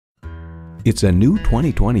It's a new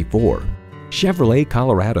 2024 Chevrolet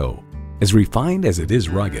Colorado. As refined as it is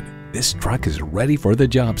rugged, this truck is ready for the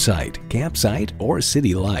job site, campsite, or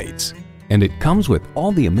city lights. And it comes with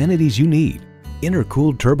all the amenities you need: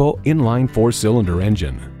 intercooled turbo inline 4-cylinder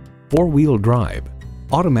engine, 4-wheel drive,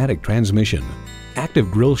 automatic transmission, active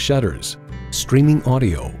grille shutters, streaming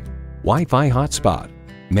audio, Wi-Fi hotspot,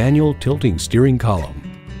 manual tilting steering column,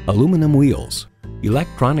 aluminum wheels,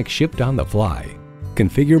 electronic shift on the fly,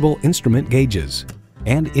 configurable instrument gauges,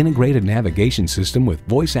 and integrated navigation system with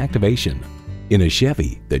voice activation. In a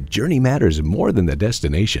Chevy, the journey matters more than the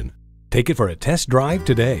destination. Take it for a test drive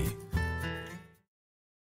today.